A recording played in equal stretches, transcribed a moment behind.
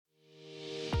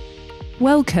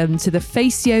Welcome to the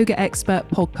Face Yoga Expert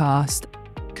podcast.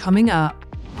 Coming up,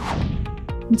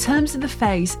 in terms of the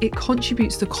face, it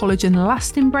contributes to collagen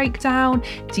elastin breakdown,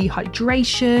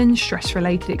 dehydration,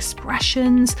 stress-related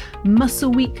expressions,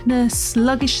 muscle weakness,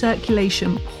 sluggish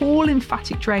circulation, poor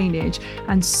lymphatic drainage,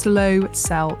 and slow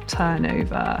cell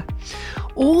turnover.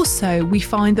 Also, we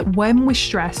find that when we're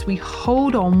stressed, we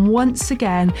hold on once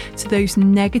again to those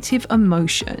negative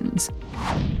emotions.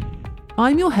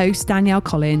 I'm your host, Danielle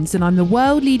Collins, and I'm the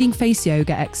world-leading face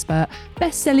yoga expert,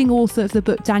 best-selling author of the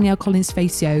book Danielle Collins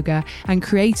Face Yoga, and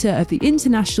creator of the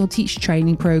international teacher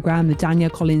training program, the Danielle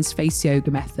Collins Face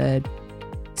Yoga Method.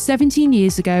 17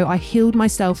 years ago, I healed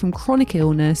myself from chronic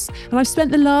illness, and I've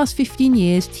spent the last 15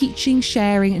 years teaching,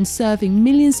 sharing, and serving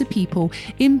millions of people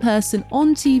in person,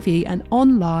 on TV, and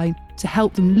online to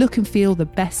help them look and feel the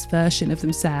best version of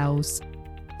themselves.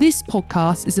 This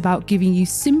podcast is about giving you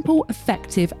simple,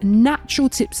 effective, natural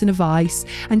tips and advice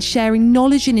and sharing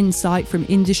knowledge and insight from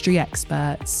industry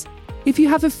experts. If you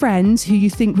have a friend who you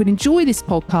think would enjoy this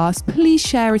podcast, please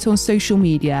share it on social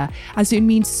media, as it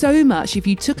means so much if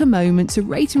you took a moment to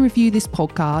rate and review this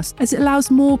podcast, as it allows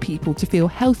more people to feel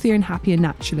healthier and happier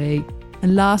naturally.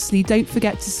 And lastly, don't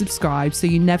forget to subscribe so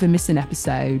you never miss an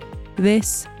episode.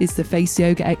 This is the Face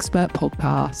Yoga Expert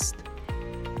podcast.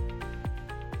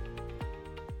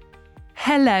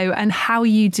 Hello, and how are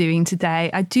you doing today?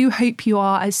 I do hope you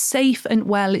are as safe and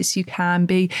well as you can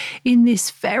be in this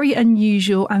very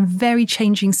unusual and very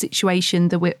changing situation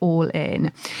that we're all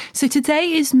in. So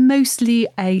today is mostly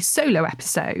a solo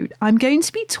episode. I'm going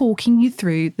to be talking you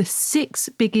through the 6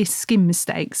 biggest skin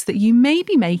mistakes that you may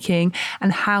be making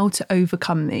and how to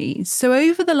overcome these. So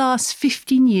over the last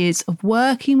 15 years of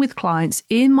working with clients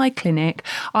in my clinic,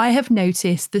 I have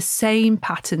noticed the same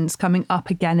patterns coming up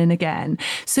again and again.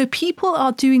 So people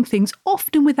are doing things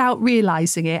often without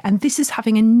realizing it, and this is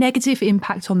having a negative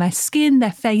impact on their skin,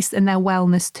 their face, and their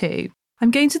wellness too.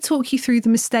 I'm going to talk you through the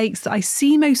mistakes that I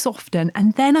see most often,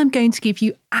 and then I'm going to give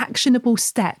you actionable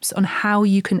steps on how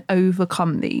you can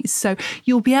overcome these. So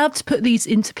you'll be able to put these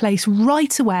into place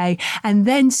right away and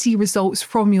then see results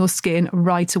from your skin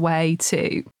right away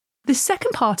too. The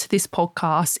second part of this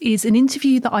podcast is an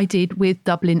interview that I did with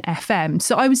Dublin FM.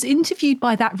 So I was interviewed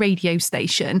by that radio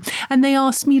station, and they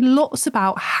asked me lots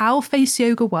about how face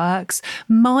yoga works,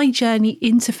 my journey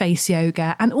into face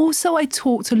yoga, and also I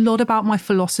talked a lot about my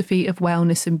philosophy of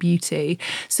wellness and beauty.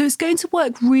 So it's going to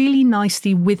work really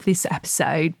nicely with this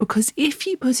episode, because if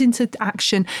you put into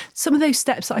action some of those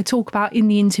steps that I talk about in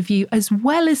the interview, as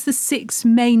well as the 6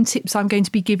 main tips I'm going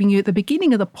to be giving you at the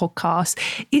beginning of the podcast,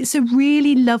 it's a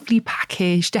really lovely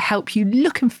package to help you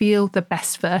look and feel the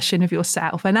best version of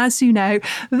yourself. And as you know,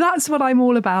 that's what I'm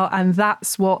all about, and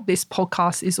that's what this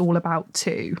podcast is all about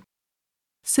too.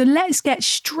 So let's get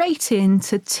straight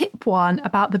into tip 1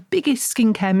 about the biggest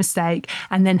skincare mistake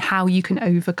and then how you can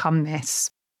overcome this.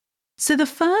 So the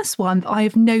first one that I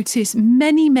have noticed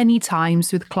many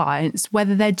times with clients,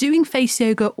 whether they're doing face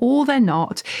yoga or they're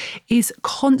not, is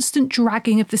constant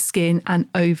dragging of the skin and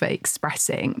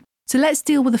overexpressing. So let's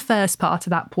deal with the first part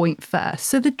of that point first.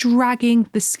 So the dragging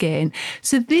the skin.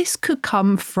 So this could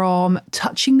come from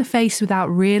touching the face without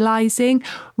realizing,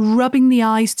 rubbing the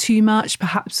eyes too much,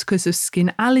 perhaps because of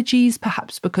skin allergies,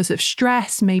 perhaps because of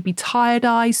stress, maybe tired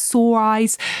eyes, sore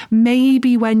eyes.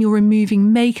 Maybe when you're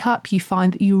removing makeup, you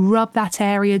find that you rub that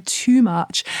area too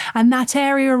much, and that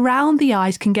area around the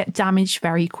eyes can get damaged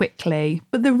very quickly.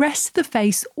 But the rest of the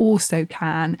face also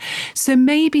can. So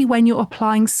maybe when you're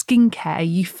applying skincare,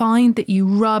 you find that you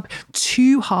rub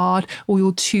too hard or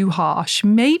you're too harsh.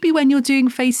 Maybe when you're doing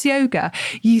face yoga,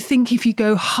 you think if you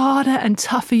go harder and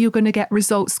tougher, you're going to get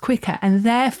results quicker, and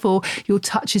therefore your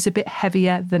touch is a bit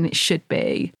heavier than it should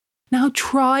be. Now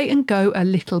try and go a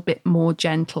little bit more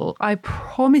gentle. I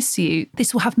promise you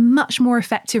this will have much more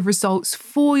effective results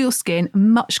for your skin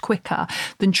much quicker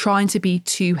than trying to be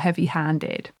too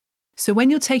heavy-handed. So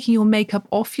when you're taking your makeup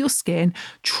off your skin,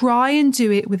 try and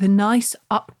do it with a nice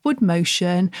upward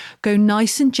motion. Go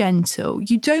nice and gentle.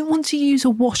 You don't want to use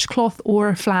a washcloth or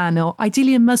a flannel.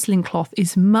 Ideally, a muslin cloth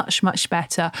is much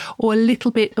better, or a little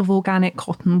bit of organic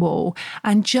cotton wool.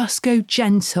 And just go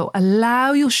gentle.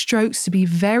 Allow your strokes to be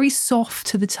very soft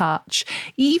to the touch.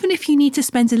 Even if you need to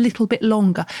spend a little bit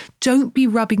longer, don't be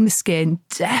rubbing the skin.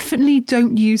 Definitely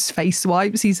don't use face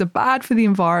wipes. These are bad for the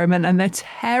environment and they're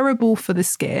terrible for the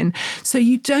skin. So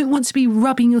you don't want to be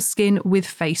rubbing your skin with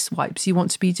face wipes. You want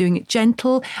to be doing it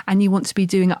gentle, and you want to be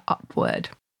doing it upward.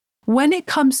 When it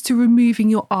comes to removing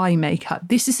your eye makeup,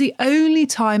 this is the only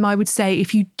time I would say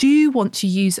if you do want to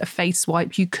use a face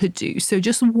wipe, you could do. So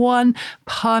just one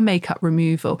per makeup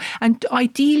removal. And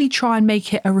ideally try and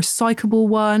make it a recyclable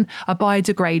one, a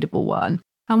biodegradable one.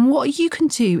 And what you can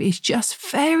do is just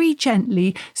very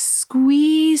gently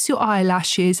squeeze your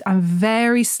eyelashes and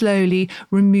very slowly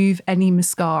remove any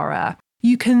mascara.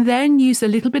 You can then use a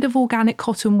little bit of organic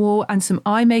cotton wool and some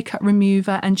eye makeup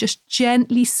remover and just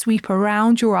gently sweep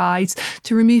around your eyes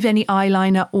to remove any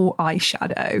eyeliner or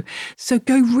eyeshadow. So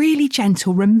go really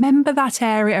gentle. Remember that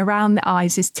area around the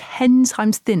eyes is 10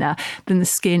 times thinner than the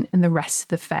skin and the rest of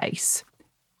the face.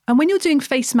 And when you're doing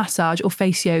face massage or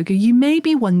face yoga, you may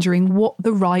be wondering what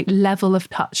the right level of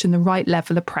touch and the right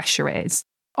level of pressure is.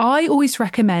 I always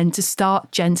recommend to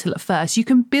start gentle at first. You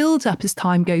can build up as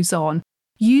time goes on.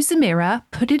 Use a mirror,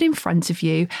 put it in front of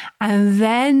you, and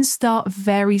then start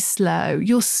very slow.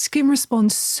 Your skin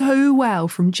responds so well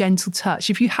from gentle touch.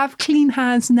 If you have clean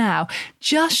hands now,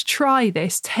 just try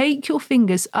this. Take your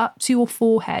fingers up to your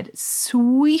forehead,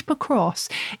 sweep across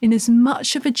in as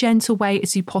much of a gentle way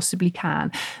as you possibly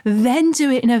can. Then do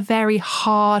it in a very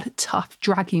hard, tough,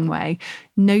 dragging way.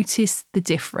 Notice the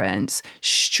difference.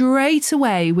 Straight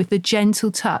away with the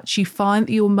gentle touch, you find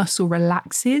that your muscle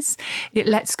relaxes. It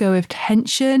lets go of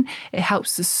tension. It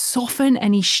helps to soften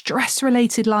any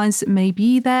stress-related lines that may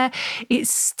be there. It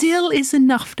still is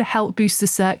enough to help boost the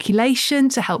circulation,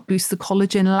 to help boost the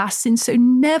collagen elastin. So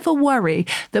never worry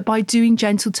that by doing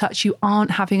gentle touch, you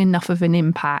aren't having enough of an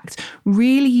impact.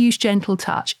 Really use gentle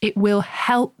touch. It will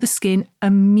help the skin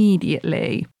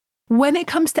immediately. When it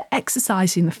comes to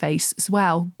exercising the face as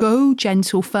well, go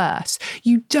gentle first.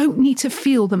 You don't need to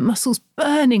feel the muscles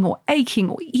burning or aching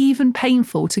or even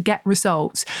painful to get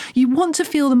results. You want to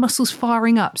feel the muscles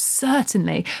firing up,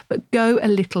 certainly, but go a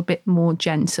little bit more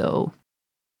gentle.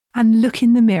 And look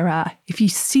in the mirror. If you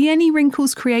see any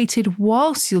wrinkles created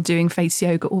whilst you're doing face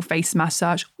yoga or face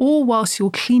massage, or whilst you're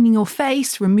cleaning your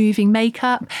face, removing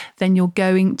makeup, then you're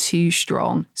going too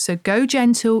strong. So go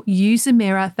gentle, use a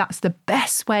mirror. That's the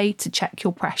best way to check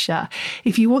your pressure.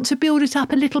 If you want to build it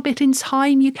up a little bit in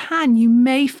time, you can. You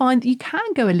may find that you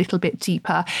can go a little bit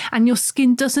deeper and your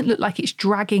skin doesn't look like it's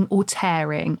dragging or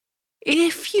tearing.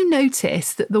 If you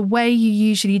notice that the way you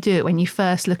usually do it when you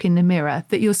first look in the mirror,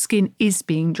 that your skin is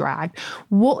being dragged,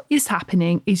 what is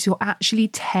happening is you're actually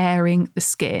tearing the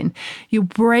skin. You're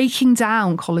breaking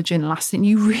down collagen elastin.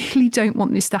 You really don't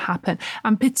want this to happen.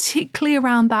 And particularly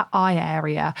around that eye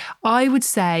area, I would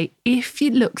say if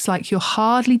it looks like you're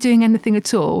hardly doing anything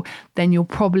at all, then you're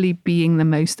probably being the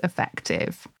most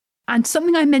effective. And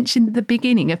something I mentioned at the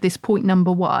beginning of this point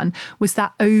number 1 was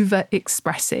that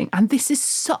over-expressing. And this is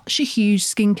such a huge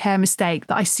skincare mistake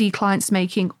that I see clients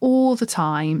making all the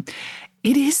time.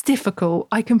 It is difficult.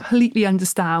 I completely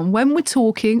understand. When we're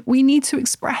talking, we need to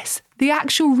express. The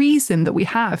actual reason that we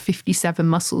have 57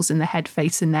 muscles in the head,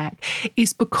 face and neck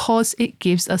is because it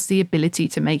gives us the ability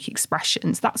to make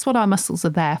expressions. That's what our muscles are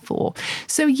there for.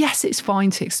 So yes, it's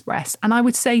fine to express. And I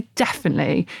would say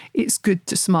definitely it's good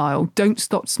to smile. Don't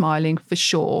stop smiling for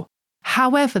sure.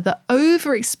 However, the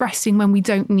over-expressing when we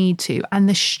don't need to and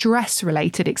the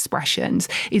stress-related expressions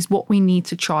is what we need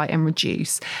to try and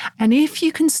reduce. And if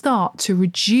you can start to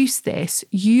reduce this,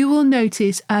 you will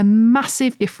notice a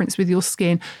massive difference with your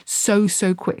skin so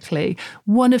quickly.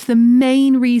 One of the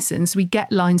main reasons we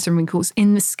get lines and wrinkles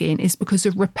in the skin is because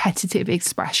of repetitive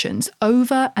expressions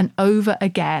over and over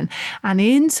again. And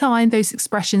in time, those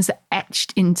expressions are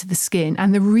etched into the skin.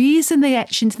 And the reason they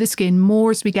etch into the skin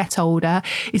more as we get older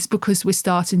is because we're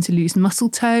starting to lose muscle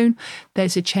tone.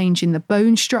 There's a change in the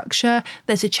bone structure.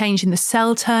 There's a change in the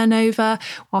cell turnover.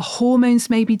 Our hormones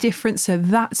may be different, so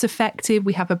that's affected.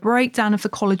 We have a breakdown of the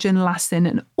collagen elastin,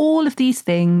 and all of these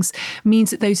things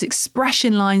means that those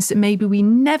expression lines that maybe we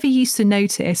never used to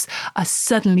notice are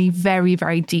suddenly very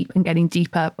deep and getting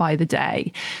deeper by the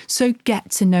day. So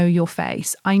get to know your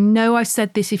face. I know I've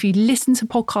said this if you listened to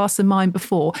podcasts of mine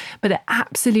before, but it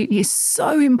absolutely is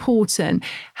so important.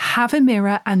 Have a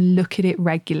mirror and look at it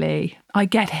regularly. I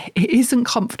get it. It isn't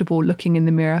comfortable looking in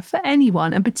the mirror for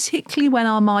anyone, and particularly when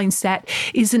our mindset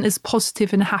isn't as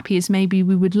positive and happy as maybe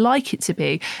we would like it to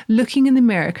be. Looking in the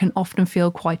mirror can often feel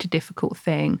quite a difficult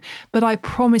thing. But I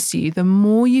promise you, the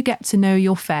more you get to know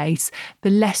your face, the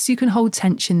less you can hold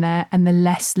tension there and the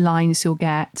less lines you'll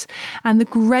get. And the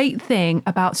great thing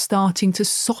about starting to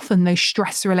soften those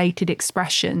stress-related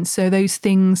expressions, so those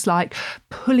things like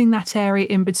pulling that area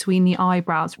in between the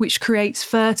eyebrows, which creates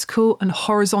vertical and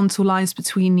horizontal lines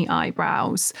between the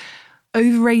eyebrows.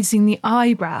 over-raising the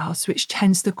eyebrows, which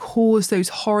tends to cause those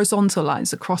horizontal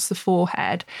lines across the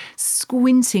forehead,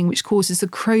 squinting, which causes the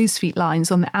crow's feet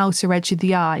lines on the outer edge of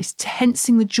the eyes,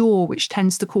 tensing the jaw, which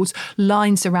tends to cause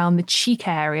lines around the cheek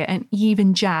area and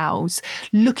even jowls,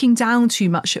 looking down too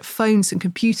much at phones and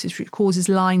computers, which causes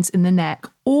lines in the neck.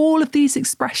 All of these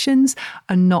expressions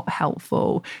are not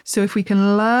helpful. So if we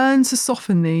can learn to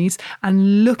soften these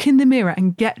and look in the mirror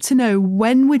and get to know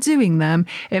when we're doing them,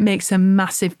 it makes a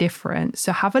massive difference.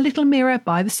 So have a little mirror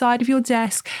by the side of your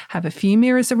desk, have a few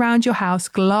mirrors around your house,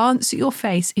 glance at your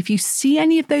face. If you see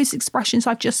any of those expressions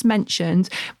I've just mentioned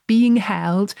being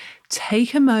held,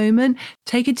 take a moment,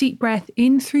 take a deep breath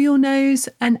in through your nose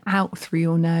and out through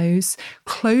your nose.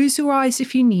 Close your eyes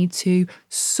if you need to.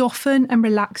 Soften and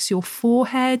relax your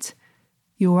forehead,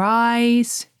 your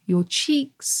eyes, your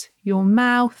cheeks, your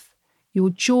mouth, your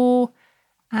jaw,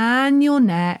 and your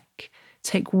neck.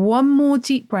 Take one more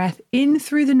deep breath in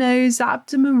through the nose,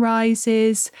 abdomen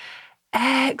rises.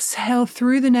 Exhale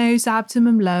through the nose,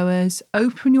 abdomen lowers.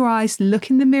 Open your eyes, look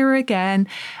in the mirror again,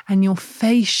 and your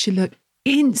face should look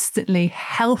instantly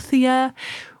healthier,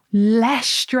 less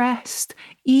stressed,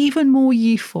 even more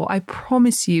youthful. I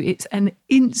promise you, it's an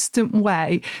instant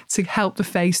way to help the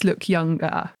face look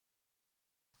younger.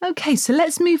 Okay, so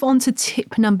let's move on to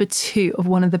tip number 2 of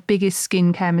one of the biggest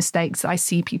skincare mistakes that I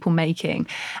see people making.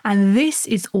 And this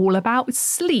is all about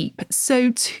sleep.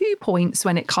 So 2 points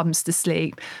when it comes to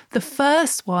sleep. The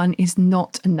first one is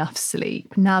not enough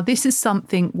sleep. Now, this is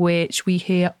something which we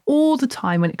hear all the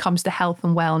time when it comes to health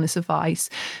and wellness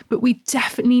advice, but we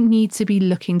definitely need to be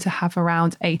looking to have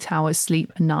around 8 hours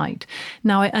sleep a night.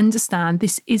 Now, I understand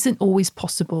this isn't always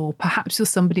possible. Perhaps you're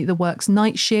somebody that works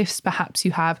night shifts, perhaps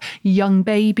you have young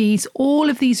babies. All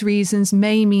of these reasons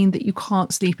may mean that you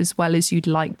can't sleep as well as you'd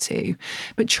like to,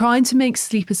 but trying to make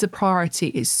sleep as a priority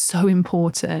is so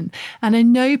important. And I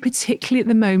know particularly at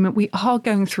the moment, we are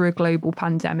going through a global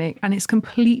pandemic and it's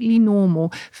completely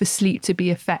normal for sleep to be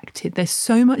affected. There's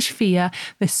so much fear,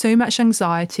 there's so much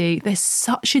anxiety, there's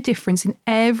such a difference in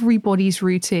everybody's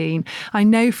routine. I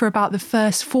know for about the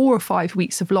first 4 or 5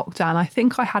 weeks of lockdown, I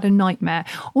think I had a nightmare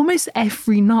almost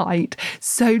every night.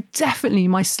 So definitely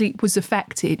my sleep was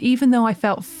affected. Even though I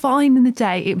felt fine in the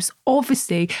day, it was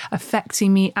obviously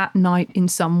affecting me at night in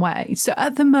some way. So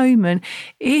at the moment,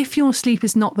 if your sleep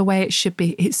is not the way it should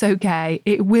be, it's okay.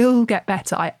 It will get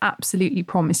better. I absolutely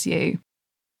promise you.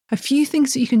 A few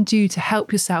things that you can do to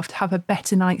help yourself to have a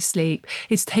better night's sleep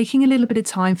is taking a little bit of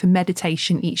time for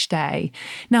meditation each day.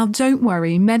 Now, don't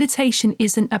worry, meditation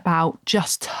isn't about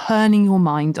just turning your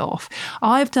mind off.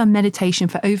 I've done meditation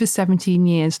for over 17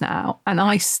 years now, and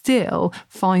I still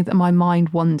find that my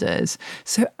mind wanders.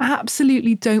 So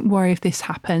absolutely don't worry if this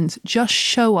happens. Just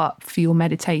show up for your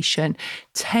meditation.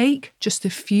 Take just a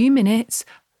few minutes,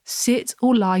 sit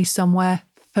or lie somewhere.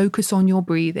 Focus on your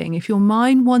breathing. If your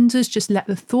mind wanders, just let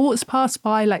the thoughts pass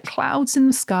by like clouds in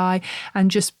the sky and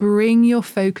just bring your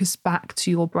focus back to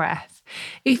your breath.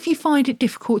 If you find it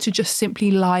difficult to just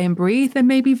simply lie and breathe, then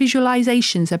maybe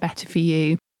visualizations are better for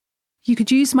you. You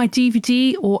could use my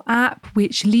DVD or app,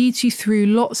 which leads you through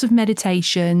lots of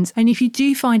meditations. And if you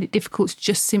do find it difficult to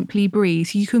just simply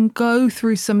breathe, you can go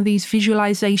through some of these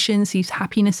visualizations, these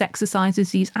happiness exercises,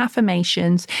 these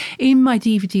affirmations in my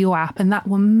DVD or app, and that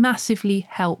will massively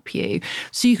help you.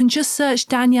 So you can just search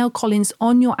Danielle Collins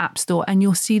on your app store and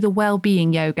you'll see the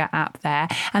Wellbeing Yoga app there.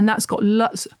 And that's got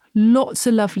lots of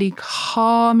lovely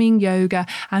calming yoga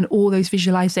and all those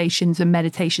visualizations and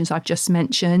meditations I've just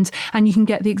mentioned. And you can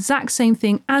get the exact same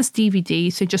thing as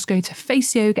DVD. So just go to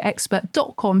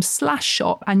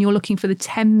faceyogaexpert.com/shop and you're looking for the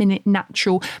 10-minute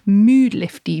natural mood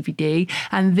lift DVD.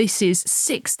 And this is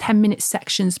 6 10-minute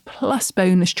sections plus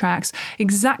bonus tracks,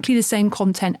 exactly the same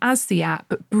content as the app,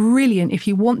 but brilliant if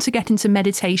you want to get into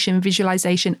meditation,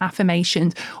 visualization,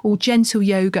 affirmations, or gentle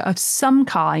yoga of some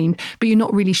kind, but you're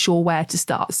not really sure where to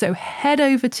start. So head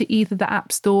over to either the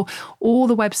App Store or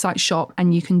the website shop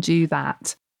and you can do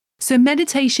that. So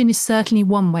meditation is certainly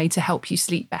one way to help you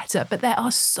sleep better, but there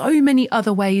are so many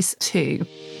other ways too.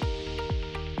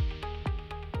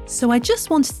 So I just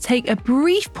wanted to take a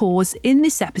brief pause in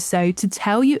this episode to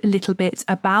tell you a little bit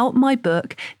about my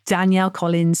book, Danielle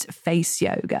Collins Face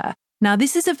Yoga. Now,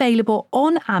 this is available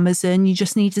on Amazon. You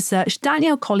just need to search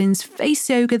Danielle Collins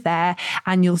Face Yoga there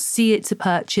and you'll see it to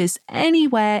purchase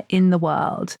anywhere in the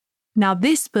world. Now,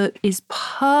 this book is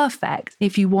perfect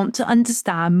if you want to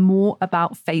understand more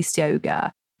about face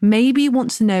yoga. Maybe you want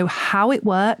to know how it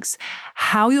works,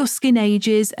 how your skin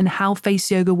ages, and how face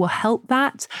yoga will help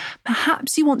that.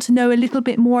 Perhaps you want to know a little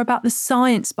bit more about the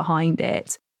science behind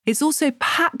it. It's also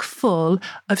packed full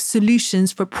of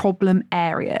solutions for problem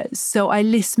areas. So I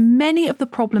list many of the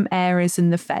problem areas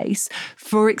in the face.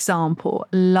 For example,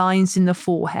 lines in the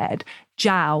forehead,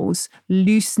 jowls,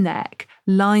 loose neck,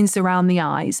 lines around the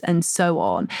eyes, and so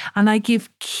on. And I give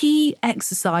key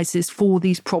exercises for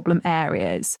these problem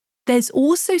areas. There's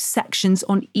also sections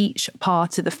on each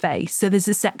part of the face. So there's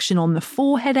a section on the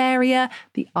forehead area,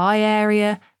 the eye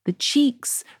area, the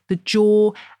cheeks, the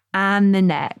jaw, and the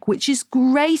neck, which is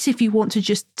great if you want to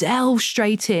just delve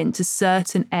straight into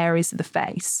certain areas of the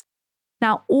face.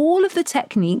 Now, all of the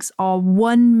techniques are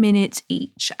 1 minute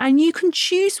each, and you can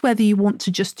choose whether you want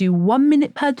to just do 1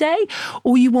 minute per day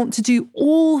or you want to do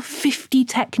all 50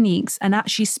 techniques and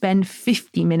actually spend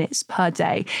 50 minutes per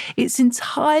day. It's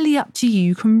entirely up to you.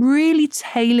 You can really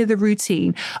tailor the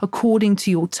routine according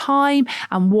to your time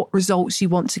and what results you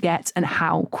want to get and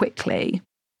how quickly.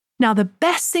 Now, the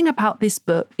best thing about this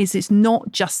book is it's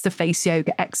not just the face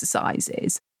yoga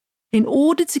exercises. In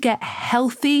order to get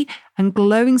healthy and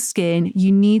glowing skin,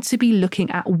 you need to be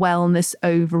looking at wellness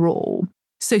overall.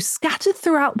 So scattered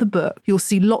throughout the book, you'll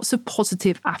see lots of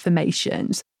positive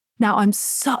affirmations. Now, I'm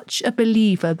such a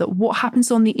believer that what happens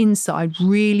on the inside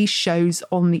really shows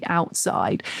on the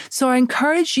outside. So I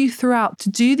encourage you throughout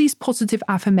to do these positive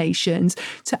affirmations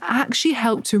to actually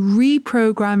help to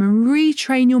reprogram and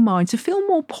retrain your mind to feel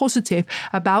more positive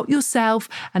about yourself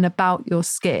and about your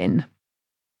skin.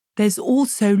 There's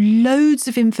also loads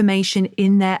of information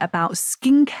in there about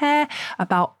skincare,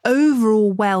 about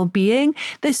overall well-being.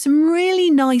 There's some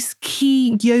really nice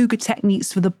key yoga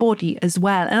techniques for the body as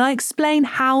well. And I explain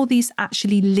how these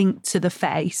actually link to the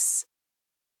face.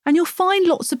 And you'll find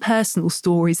lots of personal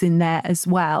stories in there as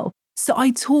well. So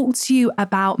I talk to you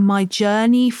about my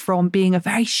journey from being a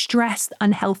very stressed,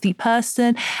 unhealthy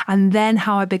person, and then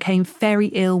how I became very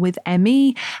ill with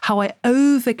ME, how I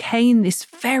overcame this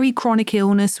very chronic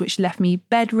illness, which left me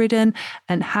bedridden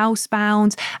and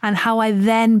housebound, and how I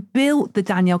then built the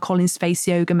Danielle Collins Face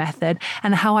Yoga method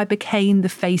and how I became the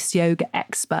face yoga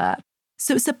expert.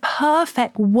 So it's a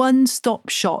perfect one-stop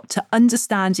shop to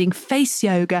understanding face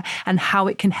yoga and how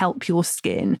it can help your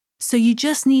skin. So you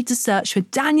just need to search for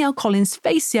Danielle Collins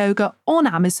Face Yoga on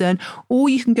Amazon, or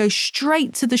you can go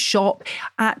straight to the shop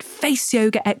at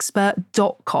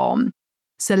faceyogaexpert.com.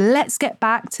 So let's get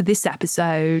back to this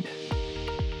episode.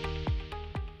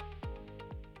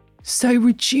 So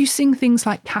reducing things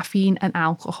like caffeine and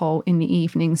alcohol in the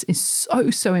evenings is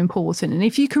so important. And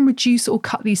if you can reduce or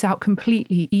cut these out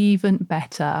completely, even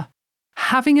better.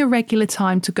 Having a regular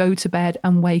time to go to bed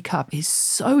and wake up is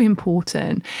so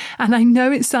important. And I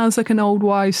know it sounds like an old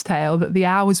wives' tale that the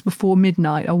hours before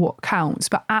midnight are what counts,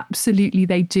 but absolutely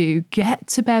they do. Get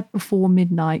to bed before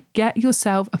midnight. Get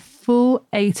yourself a full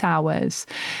 8 hours.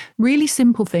 Really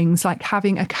simple things like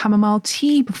having a chamomile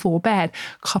tea before bed,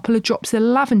 a couple of drops of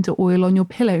lavender oil on your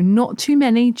pillow, not too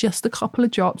many, just a couple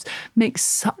of drops, makes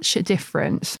such a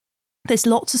difference. There's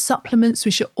lots of supplements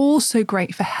which are also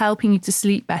great for helping you to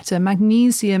sleep better.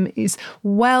 Magnesium is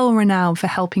well renowned for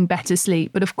helping better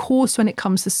sleep. But of course, when it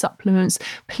comes to supplements,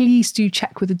 please do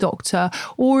check with a doctor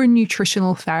or a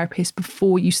nutritional therapist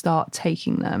before you start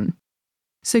taking them.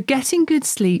 So getting good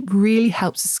sleep really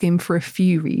helps the skin for a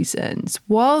few reasons.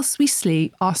 Whilst we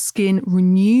sleep, our skin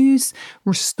renews,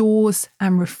 restores,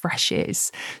 and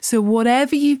refreshes. So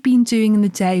whatever you've been doing in the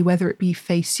day, whether it be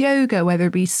face yoga, whether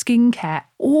it be skincare,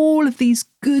 all of these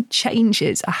good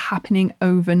changes are happening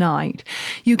overnight.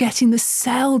 You're getting the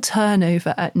cell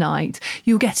turnover at night.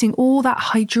 You're getting all that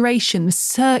hydration. The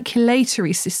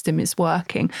circulatory system is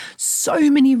working.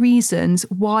 So many reasons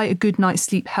why a good night's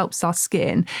sleep helps our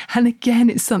skin. And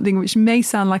again, it's something which may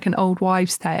sound like an old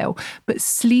wives' tale, but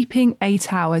sleeping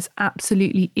 8 hours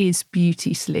absolutely is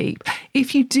beauty sleep.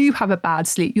 If you do have a bad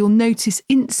sleep, you'll notice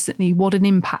instantly what an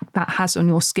impact that has on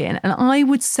your skin. And I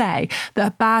would say that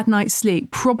a bad night's sleep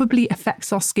probably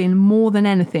affects our skin more than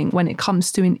anything when it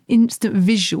comes to an instant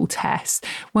visual test.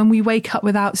 When we wake up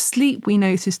without sleep, we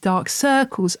notice dark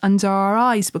circles under our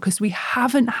eyes because we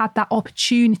haven't had that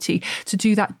opportunity to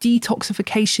do that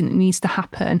detoxification that needs to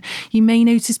happen. You may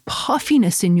notice puffiness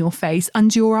in your face,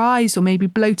 under your eyes, or maybe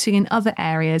bloating in other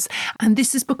areas. And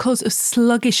this is because of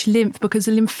sluggish lymph, because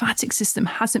the lymphatic system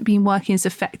hasn't been working as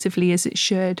effectively as it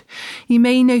should. You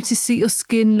may notice that your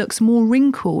skin looks more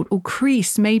wrinkled or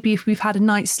creased, maybe if we've had a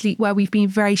night's sleep where we've been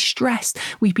very stressed,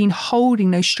 we've been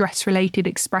holding those stress-related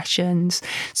expressions.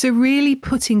 So really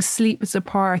putting sleep as a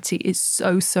priority is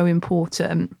so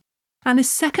important. And a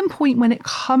second point when it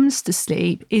comes to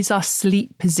sleep is our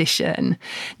sleep position.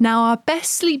 Now, our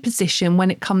best sleep position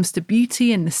when it comes to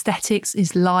beauty and aesthetics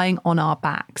is lying on our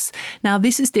backs. Now,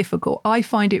 this is difficult. I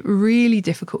find it really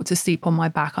difficult to sleep on my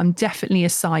back. I'm definitely a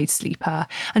side sleeper.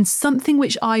 And something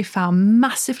which I found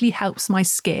massively helps my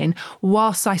skin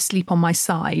whilst I sleep on my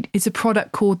side is a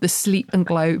product called the Sleep and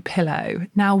Glow pillow.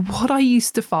 Now, what I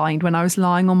used to find when I was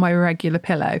lying on my regular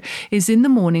pillow is in the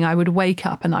morning I would wake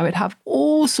up and I would have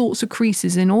all sorts of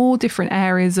creases in all different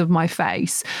areas of my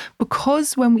face,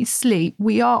 because when we sleep,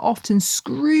 we are often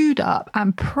screwed up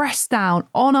and pressed down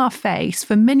on our face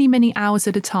for many, many hours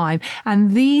at a time.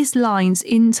 And these lines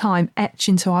in time etch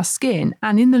into our skin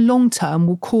and in the long term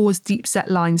will cause deep set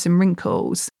lines and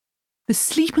wrinkles. The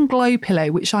Sleep and Glow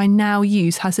pillow, which I now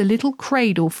use, has a little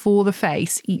cradle for the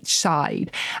face each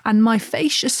side, and my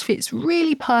face just fits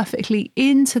really perfectly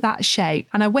into that shape,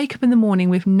 and I wake up in the morning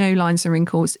with no lines and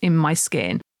wrinkles in my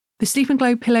skin. The Sleep and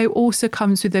Glow pillow also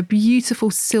comes with a beautiful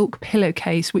silk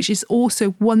pillowcase, which is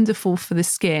also wonderful for the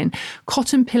skin.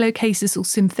 Cotton pillowcases or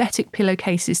synthetic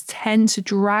pillowcases tend to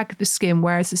drag the skin,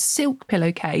 whereas a silk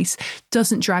pillowcase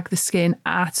doesn't drag the skin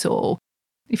at all.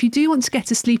 If you do want to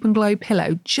get a Sleep and Glow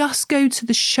pillow, just go to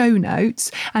the show notes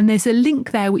and there's a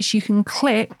link there which you can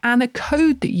click and a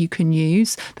code that you can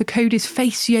use. The code is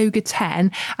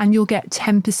FaceYoga10 and you'll get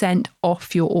 10%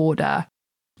 off your order.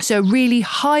 So really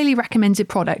highly recommended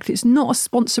product. It's not a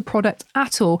sponsored product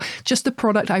at all, just a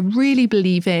product I really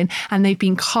believe in, and they've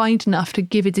been kind enough to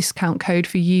give a discount code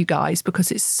for you guys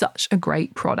because it's such a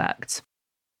great product.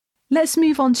 Let's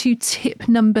move on to tip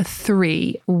number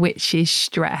 3, which is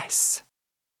stress.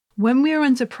 When we are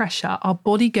under pressure, our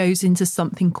body goes into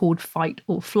something called fight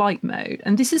or flight mode.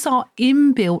 And this is our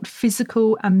inbuilt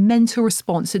physical and mental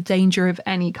response to danger of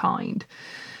any kind.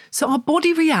 So our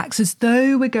body reacts as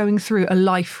though we're going through a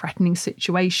life-threatening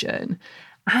situation.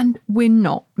 And we're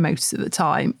not most of the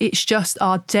time. It's just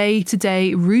our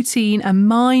day-to-day routine and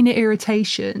minor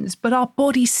irritations, but our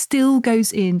body still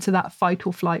goes into that fight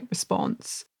or flight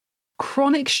response.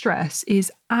 Chronic stress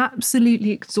is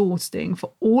absolutely exhausting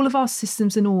for all of our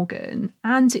systems and organs,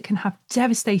 and it can have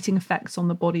devastating effects on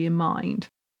the body and mind.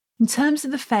 In terms of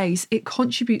the face, it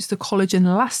contributes to collagen and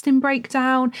elastin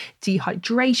breakdown,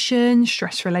 dehydration,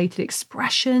 stress-related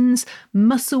expressions,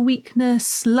 muscle weakness,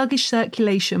 sluggish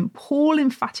circulation, poor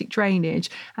lymphatic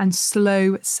drainage, and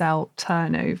slow cell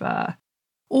turnover.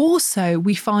 Also,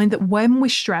 we find that when we're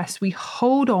stressed, we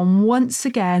hold on once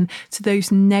again to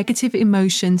those negative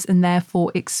emotions and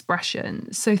therefore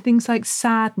expressions. So things like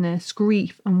sadness,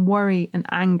 grief, and worry and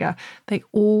anger, they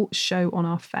all show on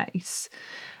our face.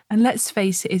 And let's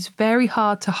face it, it's very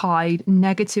hard to hide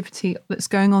negativity that's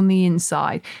going on the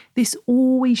inside. This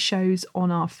always shows on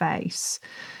our face.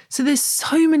 So there's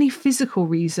so many physical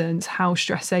reasons how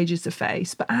stress ages the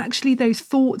face, but actually those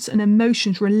thoughts and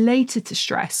emotions related to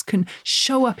stress can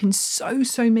show up in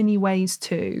so many ways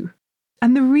too.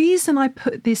 And the reason I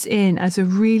put this in as a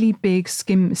really big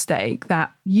skin mistake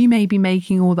that you may be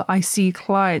making or that I see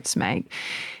clients make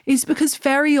is because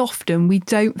very often we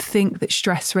don't think that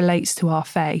stress relates to our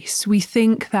face. We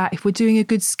think that if we're doing a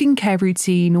good skincare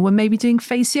routine or we're maybe doing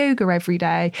face yoga every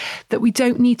day, that we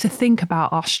don't need to think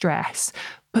about our stress.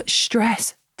 But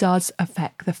stress does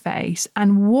affect the face.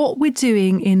 And what we're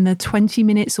doing in the 20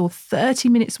 minutes or 30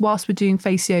 minutes whilst we're doing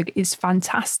face yoga is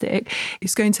fantastic.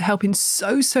 It's going to help in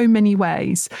so many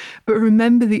ways. But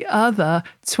remember the other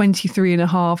 23 and a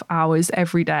half hours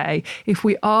every day. If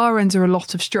we are under a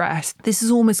lot of stress, this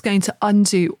is almost going to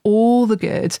undo all the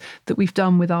good that we've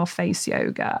done with our face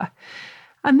yoga.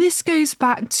 And this goes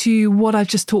back to what I've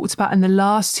just talked about in the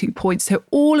last 2 points. So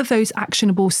all of those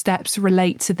actionable steps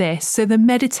relate to this. So the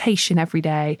meditation every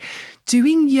day,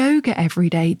 doing yoga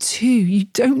every day too. You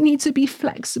don't need to be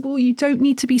flexible. You don't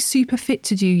need to be super fit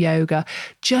to do yoga.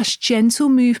 Just gentle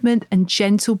movement and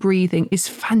gentle breathing is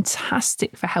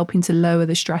fantastic for helping to lower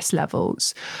the stress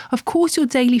levels. Of course, your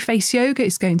daily face yoga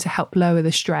is going to help lower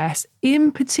the stress.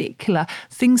 In particular,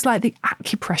 things like the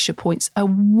acupressure points are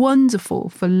wonderful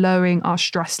for lowering our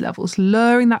stress levels,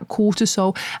 lowering that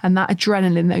cortisol and that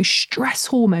adrenaline, those stress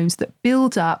hormones that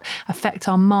build up, affect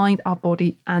our mind, our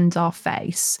body, and our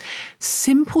face.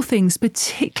 Simple things,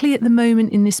 particularly at the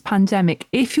moment in this pandemic,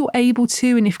 if you're able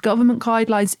to, and if government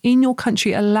guidelines in your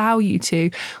country allow you to,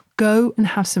 go and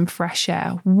have some fresh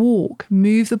air, walk,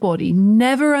 move the body.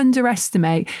 Never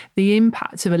underestimate the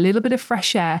impact of a little bit of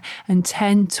fresh air and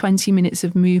 10-20 minutes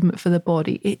of movement for the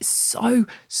body. It's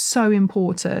so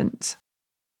important.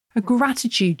 A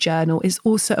gratitude journal is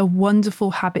also a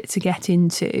wonderful habit to get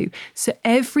into. So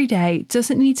every day, it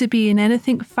doesn't need to be in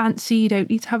anything fancy. You don't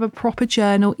need to have a proper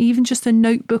journal, even just a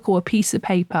notebook or a piece of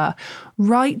paper.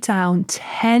 Write down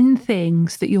 10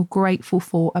 things that you're grateful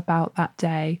for about that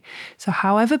day. So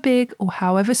however big or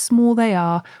however small they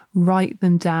are, write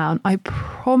them down. I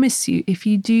promise you, if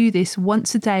you do this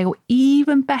once a day, or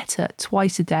even better,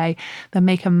 twice a day, they'll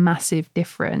make a massive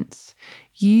difference.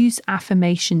 Use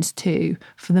affirmations too,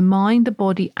 for the mind, the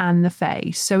body, and the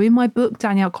face. So in my book,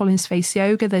 Danielle Collins Face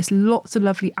Yoga, there's lots of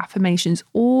lovely affirmations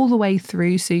all the way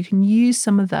through, so you can use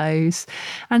some of those.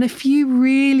 And a few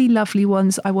really lovely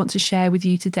ones I want to share with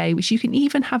you today, which you can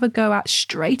even have a go at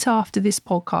straight after this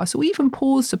podcast, or even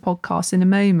pause the podcast in a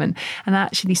moment and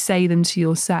actually say them to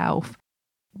yourself.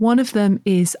 One of them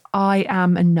is, I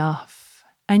am enough.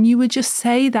 And you would just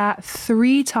say that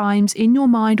 3 times in your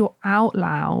mind or out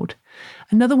loud.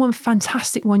 Another one,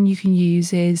 fantastic one you can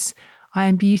use is, I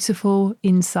am beautiful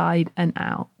inside and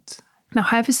out. Now,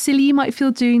 however silly you might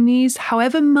feel doing these,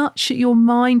 however much your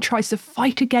mind tries to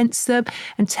fight against them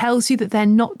and tells you that they're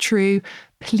not true,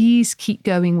 please keep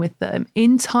going with them.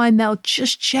 In time, they'll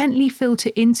just gently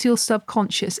filter into your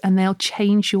subconscious and they'll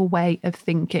change your way of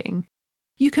thinking.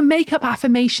 You can make up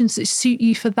affirmations that suit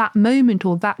you for that moment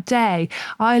or that day.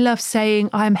 I love saying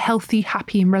I am healthy,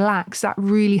 happy, and relaxed. That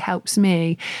really helps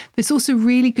me. There's also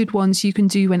really good ones you can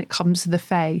do when it comes to the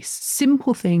face.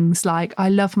 Simple things like, I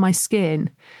love my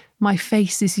skin. My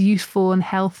face is youthful and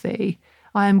healthy.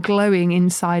 I am glowing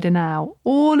inside and out.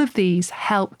 All of these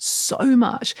help so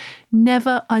much.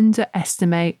 Never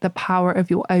underestimate the power of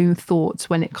your own thoughts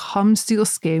when it comes to your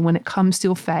skin, when it comes to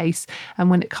your face, and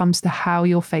when it comes to how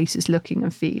your face is looking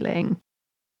and feeling.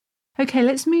 Okay,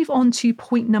 let's move on to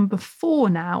point number 4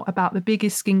 now, about the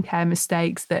biggest skincare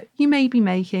mistakes that you may be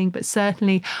making, but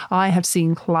certainly I have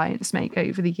seen clients make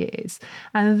over the years.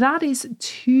 And that is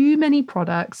too many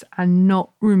products and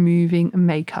not removing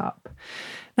makeup.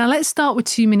 Now, let's start with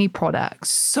too many products.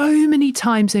 So many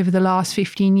times over the last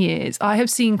 15 years, I have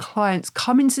seen clients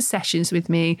come into sessions with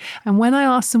me, and when I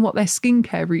ask them what their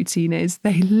skincare routine is,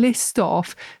 they list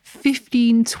off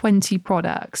 15, 20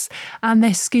 products, and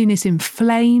their skin is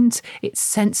inflamed, it's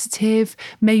sensitive,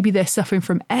 maybe they're suffering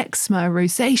from eczema,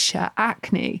 rosacea,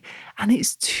 acne, and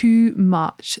it's too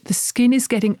much. The skin is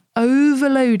getting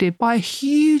overloaded by a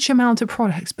huge amount of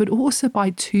products, but also by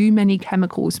too many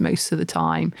chemicals most of the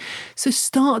time. So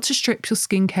start to strip your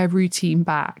skincare routine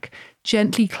back.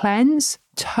 Gently cleanse,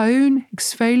 tone,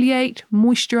 exfoliate,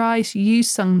 moisturize,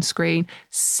 use sunscreen.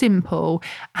 Simple.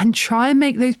 And try and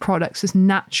make those products as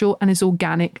natural and as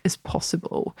organic as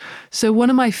possible. So one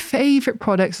of my favorite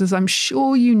products, as I'm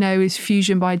sure you know, is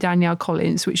Fusion by Danielle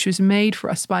Collins, which was made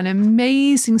for us by an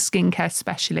amazing skincare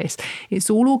specialist. It's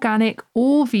all organic,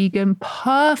 all vegan,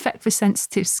 perfect for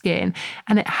sensitive skin,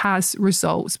 and it has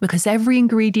results because every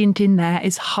ingredient in there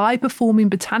is high performing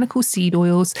botanical seed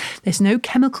oils. There's no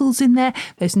chemicals in there.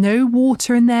 There's no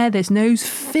water in there. There's no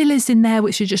fillers in there,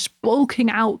 which are just bulking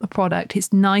out the product.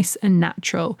 It's nice and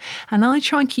natural. And I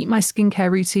try and keep my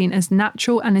skincare routine as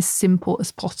natural and as simple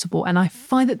as possible. And I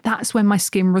find that that's when my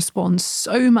skin responds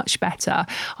so much better.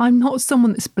 I'm not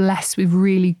someone that's blessed with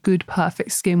really good,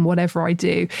 perfect skin, whatever I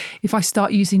do. If I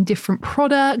start using different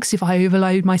products, if I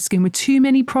overload my skin with too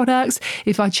many products,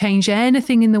 if I change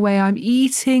anything in the way I'm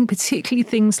eating, particularly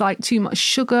things like too much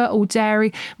sugar or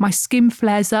dairy, my skin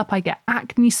flares up. I get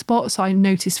acne spots. I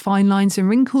notice fine lines and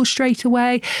wrinkles straight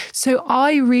away. So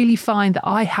I really find that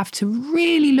I have to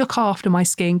really look after my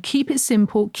skin, keep it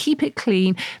simple, keep it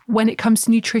clean when it comes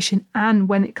to nutrition and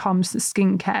when it comes to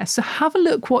skincare. So have a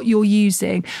look what you're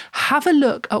using. Have a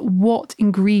look at what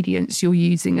ingredients you're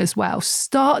using as well.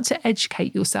 Start to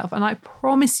educate yourself. And I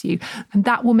promise you, and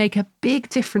that will make a big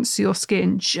difference to your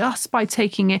skin just by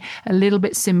taking it a little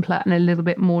bit simpler and a little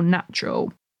bit more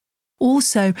natural.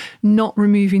 Also, not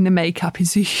removing the makeup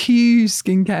is a huge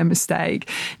skincare mistake.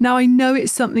 Now, I know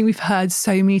it's something we've heard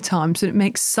so many times, and it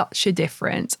makes such a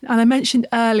difference. And I mentioned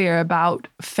earlier about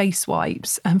face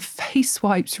wipes, and face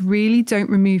wipes really don't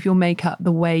remove your makeup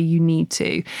the way you need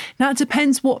to. Now, it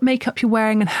depends what makeup you're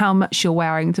wearing and how much you're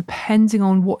wearing, depending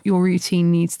on what your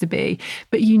routine needs to be.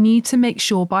 But you need to make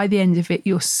sure by the end of it,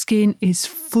 your skin is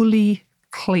fully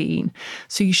clean.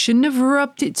 So you shouldn't have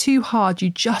rubbed it too hard. You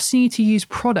just need to use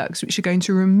products which are going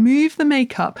to remove the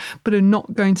makeup but are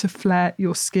not going to flare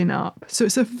your skin up. So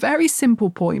it's a very simple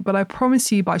point, but I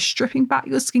promise you, by stripping back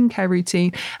your skincare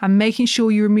routine and making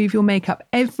sure you remove your makeup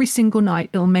every single night,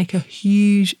 it'll make a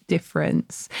huge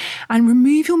difference. And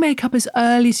remove your makeup as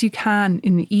early as you can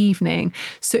in the evening.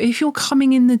 So if you're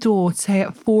coming in the door, say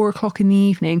at 4 o'clock in the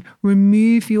evening,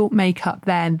 remove your makeup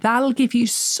then. That'll give you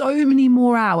so many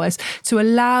more hours to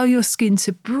allow your skin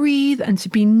to breathe and to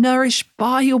be nourished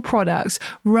by your products,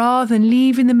 rather than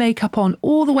leaving the makeup on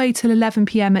all the way till 11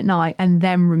 p.m. at night and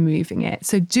then removing it.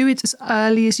 So do it as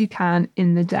early as you can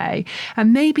in the day.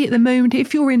 And maybe at the moment,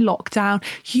 if you're in lockdown,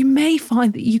 you may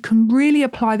find that you can really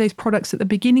apply those products at the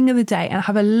beginning of the day and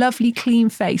have a lovely clean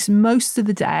face most of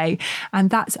the day. And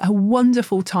that's a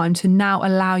wonderful time to now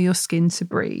allow your skin to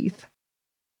breathe.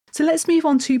 So let's move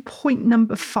on to point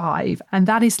number 5, and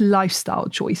that is lifestyle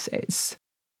choices.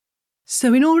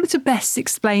 So in order to best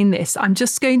explain this, I'm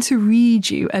just going to read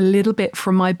you a little bit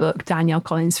from my book, Danielle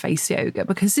Collins Face Yoga,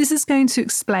 because this is going to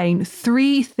explain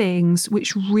 3 things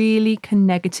which really can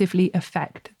negatively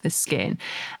affect the skin.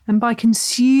 And by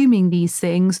consuming these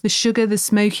things, the sugar, the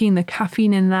smoking, the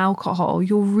caffeine and alcohol,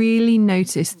 you'll really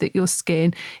notice that your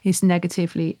skin is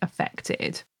negatively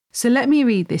affected. So let me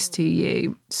read this to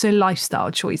you. So lifestyle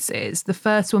choices, the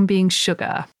first one being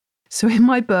sugar. So in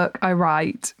my book, I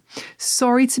write,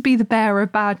 sorry to be the bearer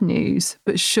of bad news,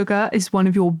 but sugar is one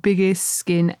of your biggest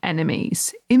skin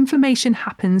enemies. Inflammation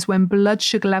happens when blood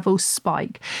sugar levels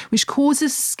spike, which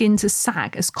causes skin to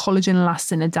sag as collagen and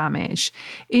elastin are damaged.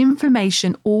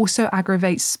 Inflammation also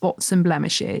aggravates spots and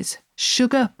blemishes.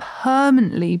 Sugar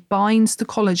permanently binds to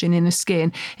collagen in the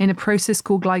skin in a process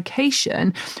called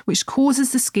glycation, which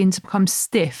causes the skin to become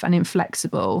stiff and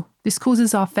inflexible. This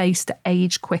causes our face to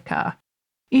age quicker.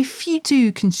 If you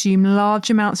do consume large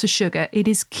amounts of sugar, it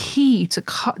is key to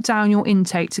cut down your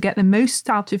intake to get the most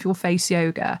out of your face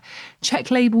yoga. Check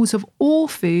labels of all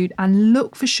food and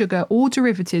look for sugar or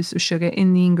derivatives of sugar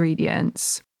in the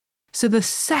ingredients. So the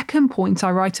second point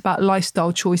I write about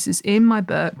lifestyle choices in my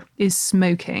book is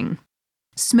smoking.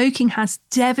 Smoking has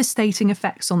devastating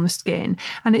effects on the skin,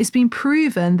 and it has been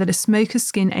proven that a smoker's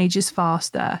skin ages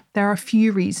faster. There are a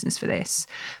few reasons for this.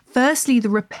 Firstly, the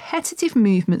repetitive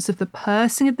movements of the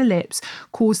pursing of the lips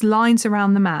cause lines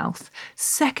around the mouth.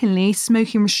 Secondly,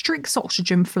 smoking restricts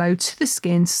oxygen flow to the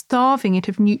skin, starving it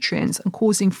of nutrients and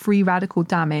causing free radical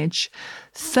damage.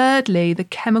 Thirdly, the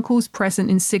chemicals present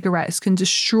in cigarettes can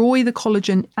destroy the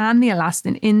collagen and the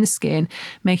elastin in the skin,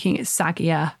 making it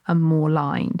saggier and more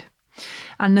lined.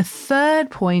 And the third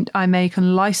point I make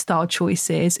on lifestyle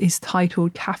choices is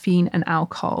titled caffeine and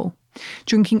alcohol.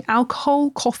 Drinking alcohol,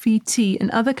 coffee, tea,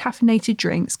 and other caffeinated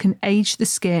drinks can age the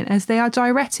skin as they are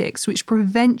diuretics which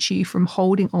prevent you from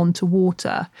holding on to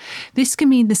water. This can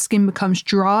mean the skin becomes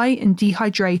dry and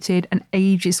dehydrated and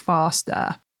ages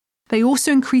faster. They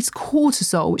also increase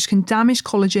cortisol, which can damage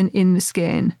collagen in the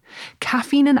skin.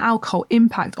 Caffeine and alcohol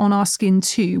impact on our skin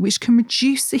too, which can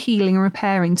reduce the healing and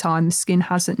repairing time the skin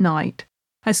has at night.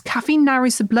 As caffeine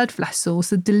narrows the blood vessels,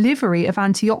 the delivery of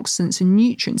antioxidants and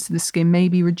nutrients to the skin may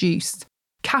be reduced.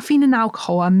 Caffeine and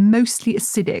alcohol are mostly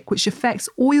acidic, which affects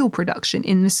oil production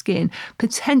in the skin,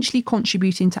 potentially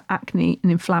contributing to acne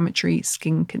and inflammatory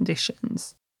skin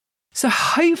conditions. So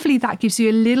hopefully that gives you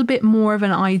a little bit more of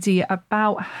an idea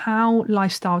about how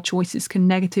lifestyle choices can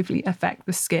negatively affect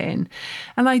the skin.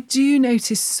 And I do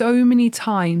notice so many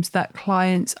times that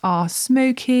clients are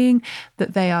smoking,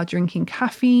 that they are drinking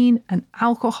caffeine and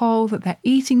alcohol, that they're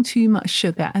eating too much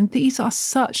sugar. And these are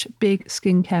such big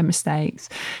skincare mistakes.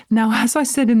 Now, as I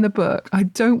said in the book, I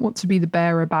don't want to be the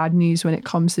bearer of bad news when it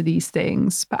comes to these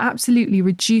things, but absolutely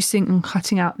reducing and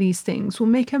cutting out these things will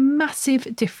make a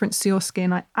massive difference to your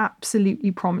skin. I absolutely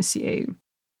promise you.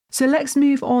 So let's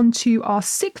move on to our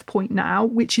 6th point now,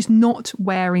 which is not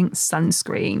wearing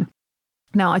sunscreen.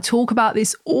 Now, I talk about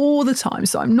this all the time,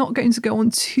 so I'm not going to go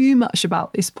on too much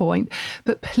about this point,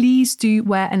 but please do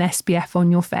wear an SPF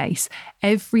on your face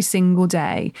every single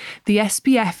day. The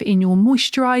SPF in your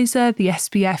moisturizer, the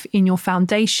SPF in your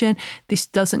foundation, this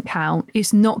doesn't count.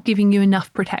 It's not giving you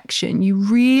enough protection. You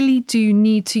really do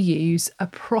need to use a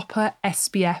proper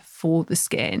SPF for the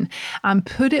skin and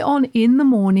put it on in the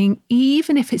morning,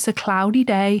 even if it's a cloudy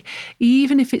day,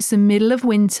 even if it's the middle of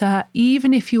winter,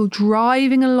 even if you're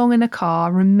driving along in a car.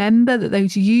 are, remember that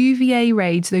those UVA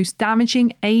rays, those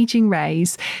damaging aging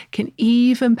rays, can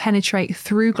even penetrate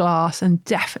through glass and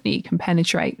definitely can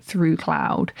penetrate through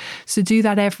cloud. So do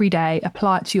that every day.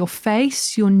 Apply it to your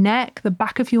face, your neck, the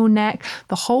back of your neck,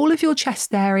 the whole of your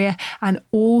chest area, and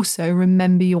also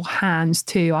remember your hands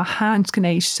too. Our hands can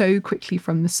age so quickly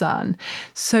from the sun.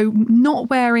 So not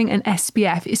wearing an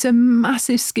SPF is a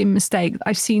massive skin mistake that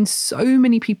I've seen so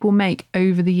many people make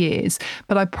over the years,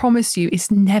 but I promise you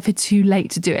it's never too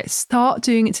late to do it. Start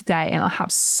doing it today and it'll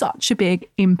have such a big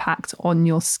impact on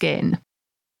your skin.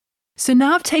 So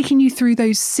now I've taken you through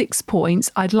those 6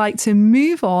 points, I'd like to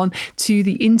move on to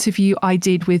the interview I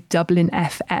did with Dublin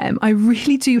FM. I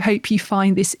really do hope you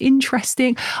find this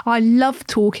interesting. I love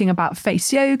talking about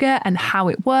face yoga and how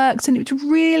it works, and it was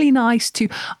really nice to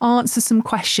answer some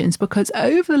questions because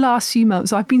over the last few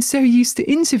months I've been so used to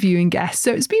interviewing guests.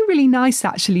 So it's been really nice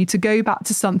actually to go back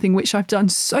to something which I've done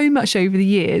so much over the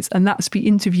years, and that's be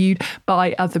interviewed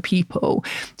by other people.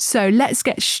 So let's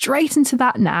get straight into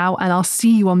that now, and I'll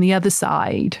see you on the other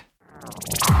side.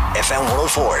 FM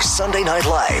 104 Sunday Night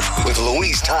Live with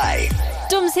Louise Ty.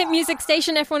 Dum's hit music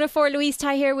station F104, Louise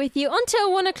Ty here with you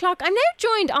until 1 o'clock. I'm now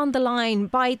joined on the line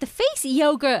by the face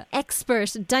yoga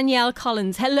expert Danielle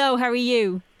Collins. Hello, how are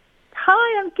you?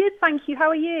 Hi, I'm good, thank you. How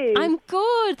are you? I'm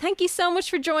good. Thank you so much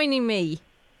for joining me.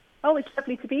 Oh, it's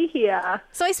lovely to be here.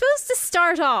 So I suppose to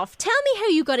start off, tell me how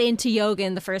you got into yoga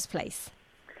in the first place.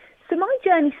 So my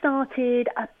journey started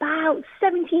about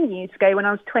 17 years ago when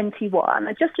I was 21.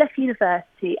 I just left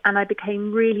university and I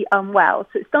became really unwell.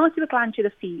 So it started with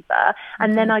glandular fever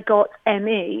and then I got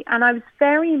ME, and I was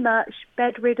very much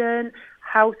bedridden,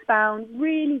 housebound,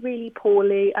 really, really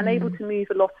poorly, unable to move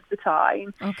a lot of the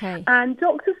time. Okay. And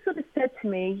doctors sort of said to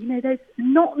me, you know, there's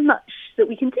not much that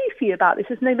we can do for you about this.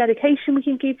 There's no medication we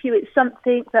can give you. It's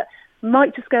something that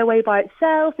might just go away by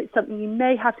itself. It's something you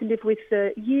may have to live with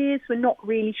for years. We're not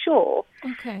really sure.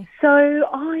 Okay. So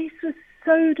I was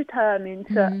so determined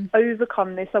to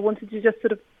overcome this. I wanted to just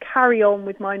sort of carry on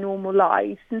with my normal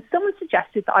life. And someone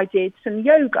suggested that I did some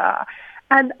yoga.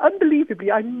 And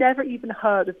unbelievably, I never even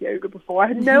heard of yoga before. I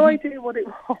had no idea what it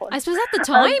was. I suppose at the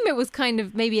time it was kind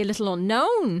of maybe a little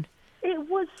unknown. It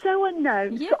was so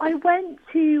unknown. Yeah. So I went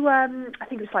to, I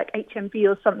think it was like HMV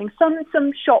or something,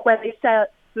 some shop where they sell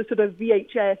the sort of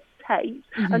VHS tapes,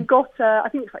 and got I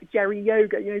think it's like Jerry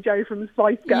Yoga, you know, Jerry from the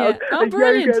Spice Girls, Yeah. Oh,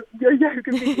 brilliant.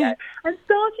 yoga video, and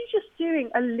started just doing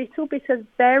a little bit of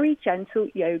very gentle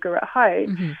yoga at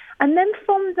home. And then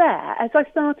from there, as I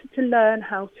started to learn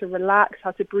how to relax,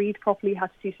 how to breathe properly, how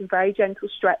to do some very gentle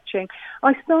stretching,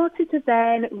 I started to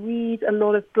then read a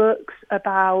lot of books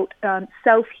about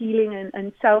self-healing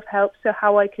and self-help, so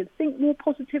how I could think more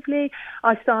positively.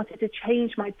 I started to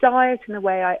change my diet and the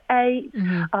way I ate.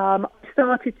 I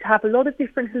started to have a lot of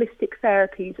different holistic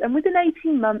therapies. And within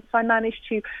 18 months, I managed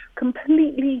to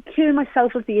completely cure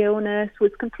myself of the illness,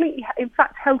 was completely, in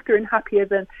fact, healthier and happier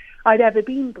than I'd ever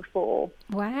been before.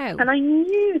 Wow. And I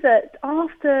knew that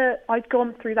after I'd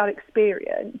gone through that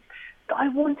experience, that I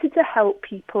wanted to help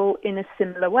people in a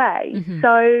similar way.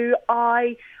 So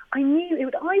I knew it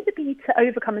would either be to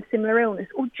overcome a similar illness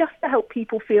or just to help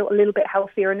people feel a little bit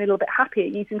healthier and a little bit happier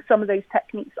using some of those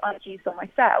techniques I'd used on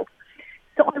myself.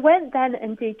 So I went then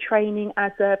and did training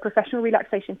as a professional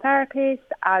relaxation therapist,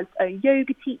 as a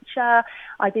yoga teacher.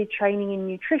 I did training in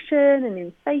nutrition and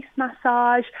in face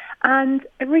massage, and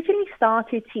originally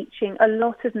started teaching a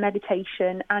lot of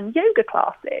meditation and yoga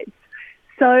classes.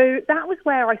 So that was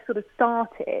where I sort of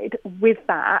started with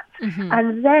that.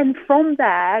 And then from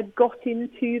there got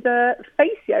into the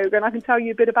face yoga. And I can tell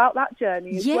you a bit about that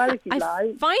journey as well, if you like.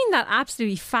 I find that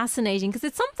absolutely fascinating because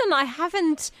it's something I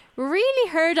haven't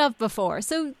really heard of before.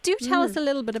 So do tell us a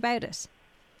little bit about it.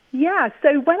 Yeah,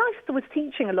 so when I was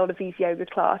teaching a lot of these yoga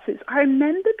classes, I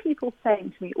remember people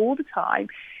saying to me all the time,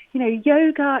 you know,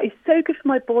 yoga is so good for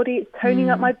my body. It's toning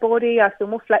up my body. I feel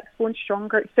more flexible and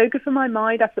stronger. It's so good for my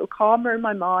mind. I feel calmer in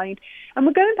my mind. And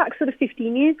we're going back sort of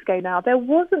 15 years ago now. There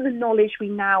wasn't the knowledge we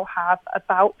now have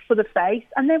about for the face.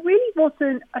 And there really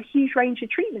wasn't a huge range of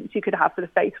treatments you could have for the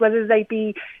face, whether they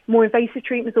be more invasive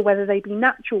treatments or whether they be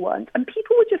natural ones. And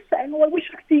people were just saying, oh, I wish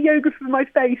I could do yoga for my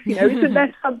face. You know, isn't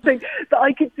there something that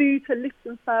I could do to lift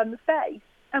and firm the face?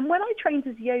 And when I trained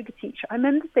as a yoga teacher, I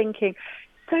remember thinking,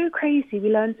 so crazy. We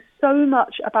learned so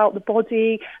much about the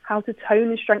body, how to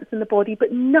tone and strengthen the body,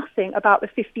 but nothing about the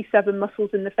 57 muscles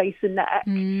in the face and neck.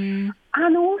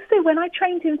 And also when I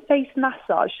trained in face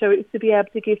massage, so it's to be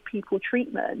able to give people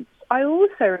treatments, I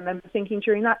also remember thinking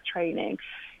during that training,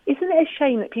 isn't it a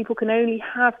shame that people can only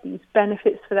have these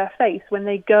benefits for their face when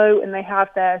they go and they have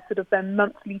their sort of their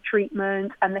monthly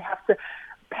treatment and they have to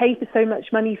pay for so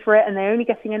much money for it and they're only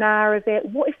getting an hour of it.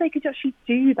 What if they could actually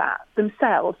do that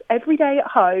themselves every day at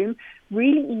home,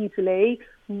 really easily,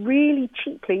 really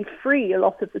cheaply, free a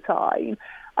lot of the time?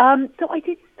 So I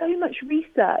did so much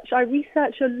research. I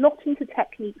researched a lot into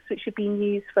techniques which have been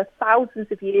used for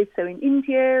thousands of years, so in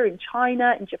India, in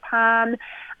China, in Japan,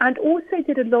 and also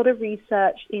did a lot of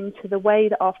research into the way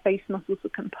that our face muscles are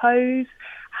composed,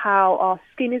 how our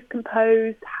skin is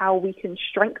composed, how we can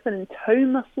strengthen and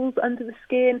tone muscles under the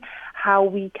skin, how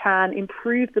we can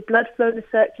improve the blood flow and the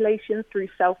circulation through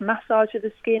self-massage of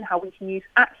the skin, how we can use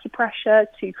acupressure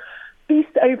to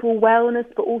boost overall wellness,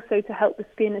 but also to help the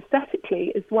skin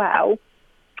aesthetically as well.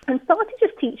 And started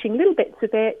just teaching little bits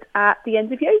of it at the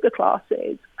end of yoga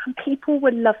classes. And people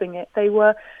were loving it. They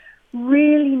were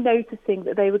really noticing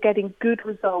that they were getting good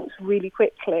results really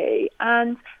quickly.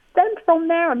 And then from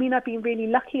there, I mean, I've been really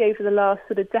lucky over the last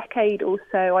sort of decade or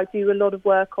so. I do a lot of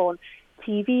work on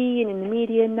TV and in the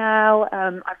media now.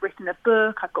 I've written a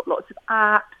book. I've got lots of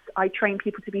apps. I train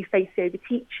people to be face yoga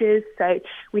teachers. So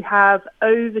we have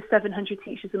over 700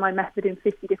 teachers in my method in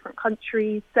 50 different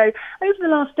countries. So over the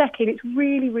last decade, it's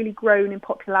really, really grown in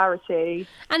popularity.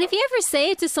 And if you ever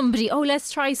say it to somebody, oh,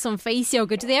 let's try some face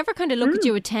yoga, do they ever kind of look at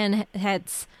you with 10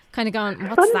 heads? Kind of going,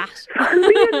 what's that?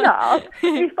 Funnily enough,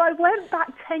 if I went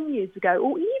back 10 years ago,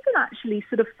 or even actually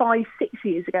sort of 5-6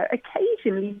 years ago,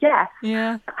 occasionally, yes.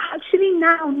 Yeah. Actually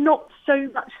now, not so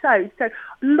much so. So a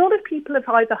lot of people have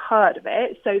either heard of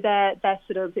it, so they're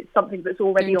sort of, it's something that's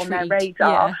already on their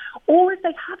radar, or if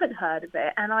they haven't heard of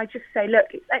it, and I just say, look,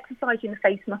 it's exercising the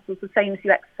face muscles the same as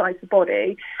you exercise the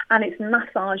body, and it's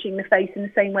massaging the face in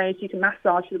the same way as you can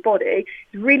massage the body.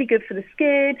 It's really good for the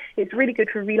skin, it's really good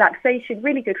for relaxation,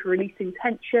 really good for releasing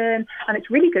tension, and it's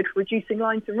really good for reducing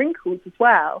lines and wrinkles as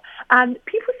well. And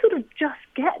people sort of just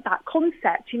get that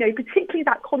concept, you know, particularly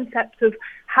that concept of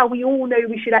how we all know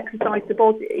we should exercise the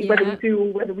body, whether we do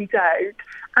or whether we don't.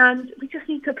 And we just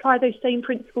need to apply those same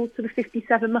principles to the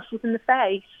 57 muscles in the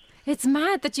face. It's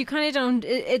mad that you kind of don't,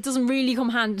 it doesn't really come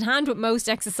hand in hand with most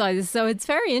exercises. So it's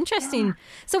very interesting. Yeah.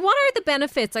 So what are the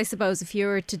benefits, I suppose, if you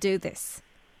were to do this?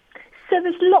 So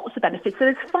there's lots of benefits. So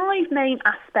there's 5 main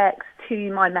aspects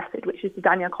to my method, which is the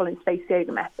Danielle Collins Face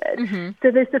Yoga method. Mm-hmm.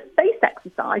 So there's the face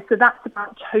exercise. So that's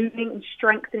about toning and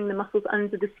strengthening the muscles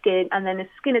under the skin. And then the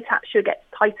skin attachment gets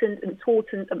tightened and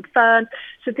tautened and firmed.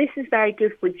 So this is very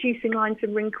good for reducing lines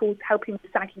and wrinkles, helping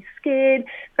with saggy skin,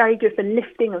 very good for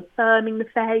lifting and firming the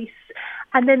face.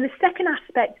 And then the second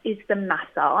aspect is the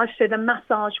massage. So the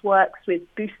massage works with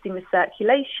boosting the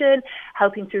circulation,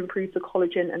 helping to improve the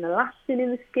collagen and elastin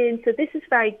in the skin. So this is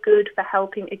very good for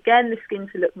helping, again, the skin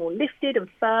to look more lifted and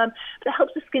firm, but it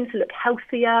helps the skin to look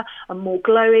healthier and more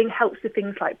glowing, helps with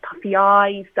things like puffy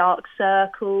eyes, dark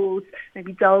circles,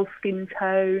 maybe dull skin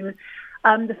tone.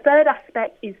 The third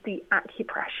aspect is the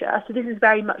acupressure. So this is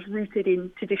very much rooted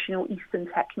in traditional Eastern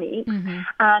techniques. Mm-hmm.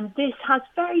 And this has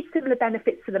very similar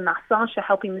benefits to the massage, so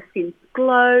helping the skin to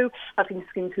glow, helping the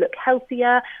skin to look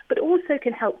healthier, but also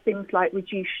can help things like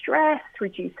reduce stress,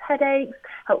 reduce headaches,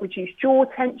 help reduce jaw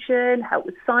tension, help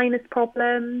with sinus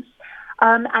problems.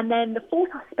 And then the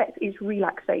fourth aspect is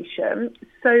relaxation.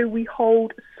 So we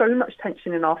hold so much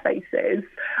tension in our faces.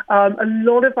 A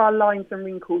lot of our lines and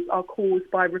wrinkles are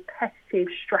caused by repetitive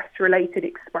stress-related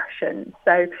expressions.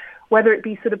 So whether it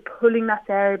be sort of pulling that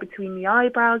area between the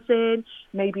eyebrows in,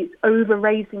 maybe it's over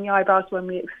raising the eyebrows when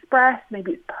we express,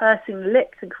 maybe it's pursing the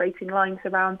lips and creating lines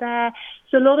around there.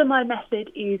 So a lot of my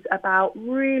method is about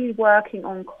really working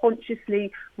on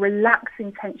consciously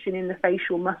relaxing tension in the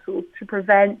facial muscles to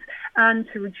prevent and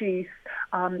to reduce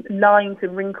lines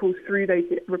and wrinkles through those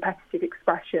repetitive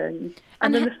expressions.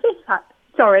 And then the fifth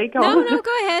Sorry, go on. No,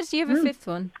 go ahead. Do you have a fifth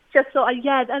one?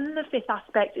 And then the fifth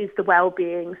aspect is the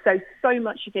well-being. So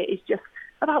much of it is just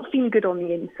about feeling good on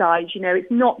the inside. You know, it's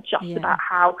not just about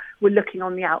how we're looking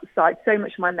on the outside. So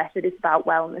much of my method is about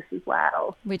wellness as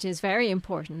well. Which is very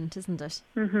important, isn't it?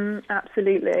 Mm-hmm,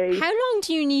 absolutely. How long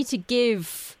do you need to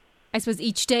give, I suppose,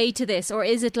 each day to this? Or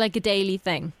is it like a daily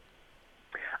thing?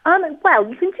 Well,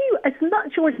 you can do as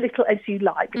much or as little as you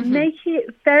like. Mm-hmm. Make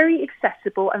it very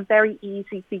accessible and very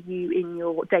easy for you in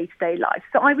your day-to-day life.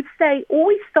 So I would say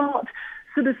always start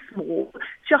sort of small,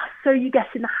 just so you get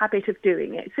in the habit of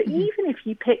doing it. So even if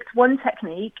you picked one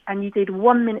technique and you did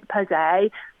 1 minute per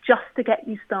day, just to get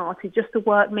you started, just to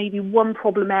work maybe one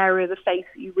problem area of the face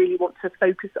that you really want to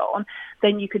focus on,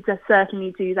 then you could just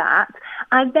certainly do that.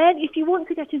 And then if you want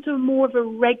to get into more of a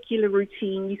regular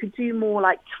routine, you could do more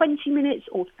like 20 minutes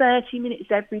or 30 minutes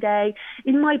every day.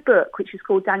 In my book, which is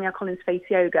called Danielle Collins Face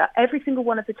Yoga, every single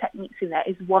one of the techniques in there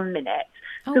is 1 minute.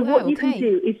 So what you can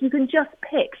do is you can just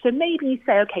pick. So maybe you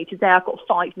say, okay, today I've got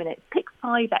 5 minutes. Pick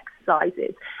 5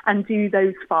 exercises and do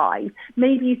those 5.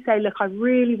 Maybe you say, look, I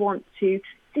really want to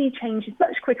see changes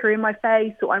much quicker in my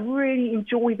face, or I really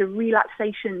enjoy the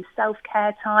relaxation,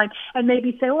 self-care time, and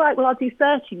maybe say, all right, well, I'll do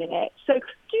 30 minutes. So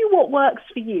do what works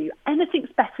for you. Anything's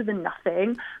better than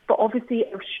nothing, but obviously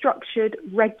a structured,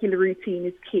 regular routine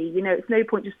is key. You know, it's no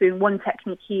point just doing one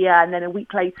technique here and then a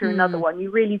week later another one. You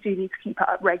really do need to keep it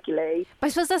up regularly. But I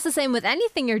suppose that's the same with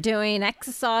anything you're doing,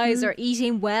 exercise or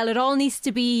eating well. It all needs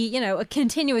to be, you know, a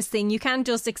continuous thing. You can't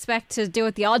just expect to do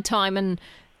it the odd time and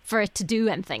for it to do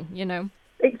anything, you know.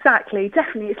 Exactly,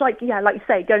 definitely. It's like, yeah, like you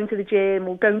say, going to the gym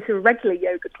or going to a regular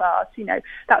yoga class, you know,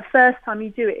 that first time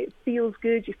you do it, it feels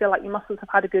good. You feel like your muscles have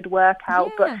had a good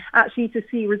workout, but actually to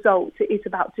see results, it is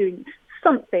about doing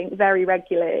something very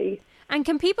regularly. And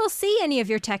can people see any of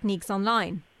your techniques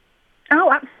online? Oh,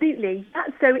 absolutely. Yeah.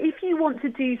 So if you want to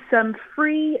do some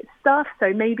free stuff,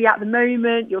 so maybe at the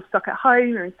moment you're stuck at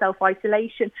home or in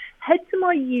self-isolation, head to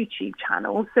my YouTube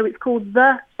channel. So it's called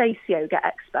The Face Yoga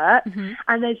Expert.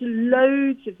 And there's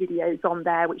loads of videos on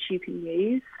there which you can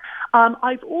use.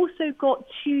 I've also got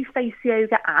 2 face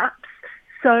yoga apps.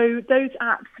 So those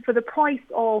apps, for the price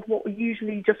of what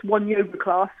usually just one yoga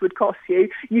class would cost you,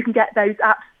 you can get those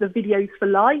apps, the videos for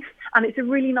life, and it's a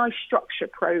really nice structure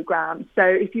program. So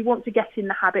if you want to get in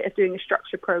the habit of doing a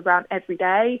structure program every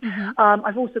day,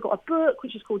 I've also got a book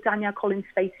which is called Danielle Collins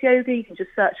Face Yoga. You can just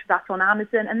search for that on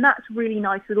Amazon, and that's really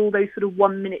nice with all those sort of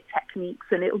 1 minute techniques,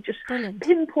 and it'll just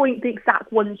pinpoint the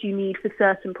exact ones you need for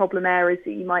certain problem areas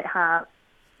that you might have.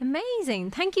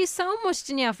 Amazing. Thank you so much,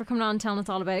 Danielle, for coming on and telling us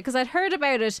all about it, because I'd heard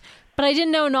about it, but I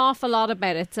didn't know an awful lot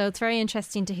about it. So it's very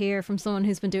interesting to hear from someone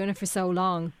who's been doing it for so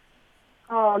long.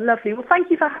 Oh, lovely. Well,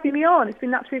 thank you for having me on. It's been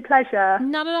an absolute pleasure.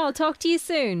 Not at all. Talk to you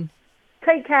soon.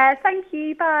 Take care. Thank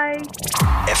you. Bye.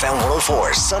 FM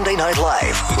 104 Sunday Night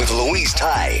Live with Louise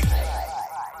Ty.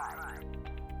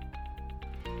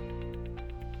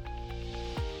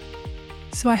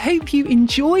 So I hope you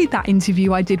enjoyed that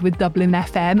interview I did with Dublin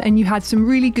FM and you had some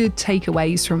really good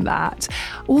takeaways from that.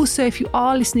 Also, if you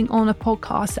are listening on a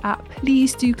podcast app,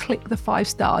 please do click the 5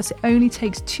 stars. It only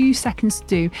takes 2 seconds to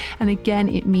do. And again,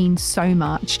 it means so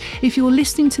much. If you're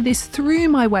listening to this through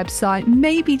my website,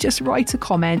 maybe just write a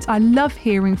comment. I love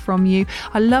hearing from you.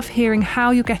 I love hearing how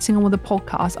you're getting on with the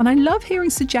podcast. And I love hearing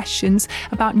suggestions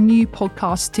about new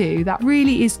podcasts too. That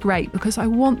really is great because I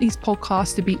want these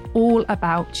podcasts to be all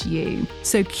about you.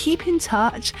 So keep in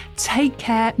touch, take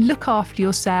care, look after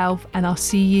yourself, and I'll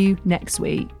see you next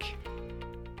week.